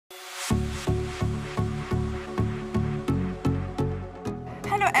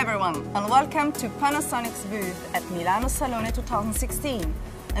Hello everyone and welcome to Panasonic's booth at Milano Salone 2016,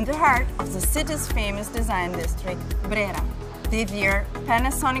 in the heart of the city's famous design district, Brera. This year,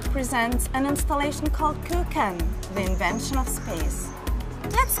 Panasonic presents an installation called KUKAN, the Invention of Space.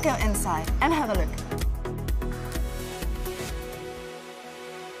 Let's go inside and have a look.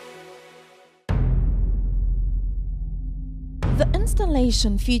 The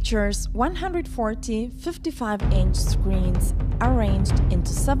installation features 140 55-inch screens arranged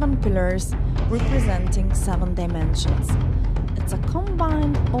into 7 pillars representing 7 dimensions. It's a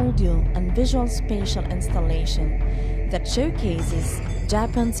combined audio and visual spatial installation that showcases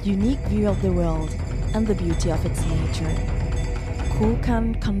Japan's unique view of the world and the beauty of its nature.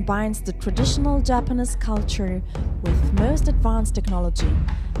 KUKAN combines the traditional Japanese culture with most advanced technology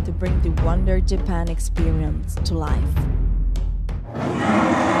to bring the Wonder Japan experience to life.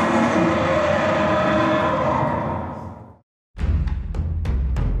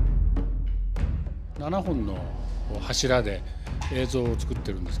 7本の柱で映像を作っ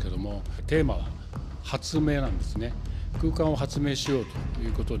てるんですけども、テーマは発明なんですね。空間を発明しようとい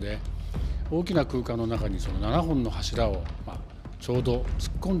うことで、大きな空間の中にその7本の柱を、ちょうど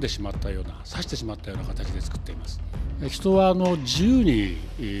突っ込んでしまったような、刺してしまったような形で作っています。人は自由に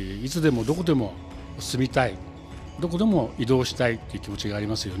いつでもどこでも住みたい、どこでも移動したいという気持ちがあり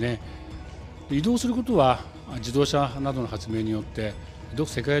ますよね。移動することは自動車などの発明によって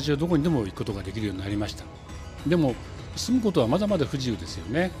世界中どこにでも行くことができるようになりました。でも住むことはまだまだ不自由ですよ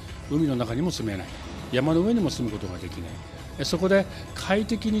ね。海の中にも住めない、山の上にも住むことができない。そこで快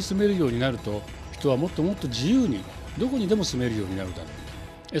適に住めるようになると、人はもっともっと自由にどこにでも住めるようになるだろ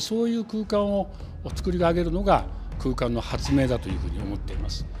う。そういう空間を作り上げるのが空間の発明だというふうに思っていま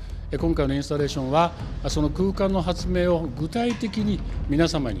す。今回のインスタレーションはその空間の発明を具体的に皆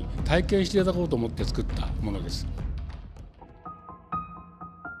様に体験していただこうと思って作ったものです。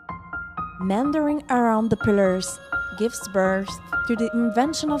Meandering around the pillars gives birth to the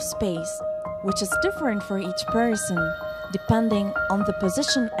invention of space, which is different for each person, depending on the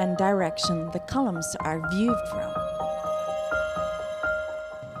position and direction the columns are viewed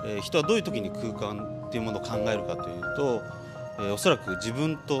from. 人はどういう時に空間っていうものを考えるかというと、おそらく自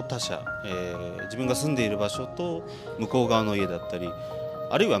分と他者、自分が住んでいる場所と向こう側の家だったり、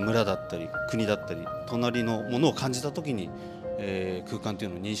あるいは村だったり国だったり、隣のものを感じた時に、空間という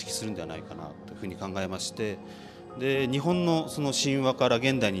のを認識するんではないかなというふうに考えまして、で日本のその神話から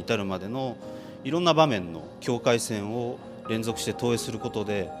現代に至るまでのいろんな場面の境界線を連続して投影すること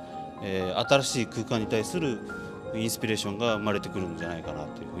で、新しい空間に対するインスピレーションが生まれてくるんじゃないかな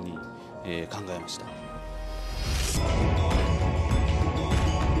というふうに、考えました。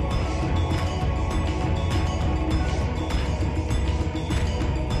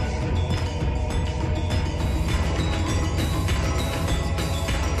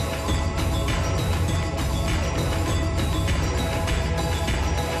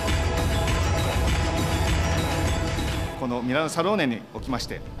このミラノサローネにおきまし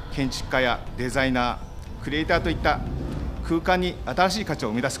て、建築家やデザイナー、クリエイターといった空間に新しい価値を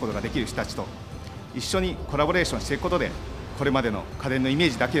生み出すことができる人たちと一緒にコラボレーションしていくことで、これまでの家電のイメー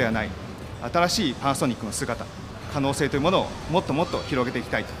ジだけではない新しいパナソニックの姿、可能性というものをもっともっと広げていき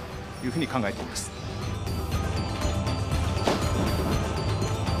たいというふうに考えています。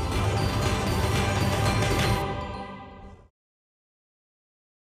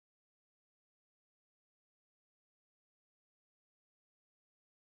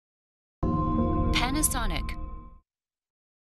Panasonic.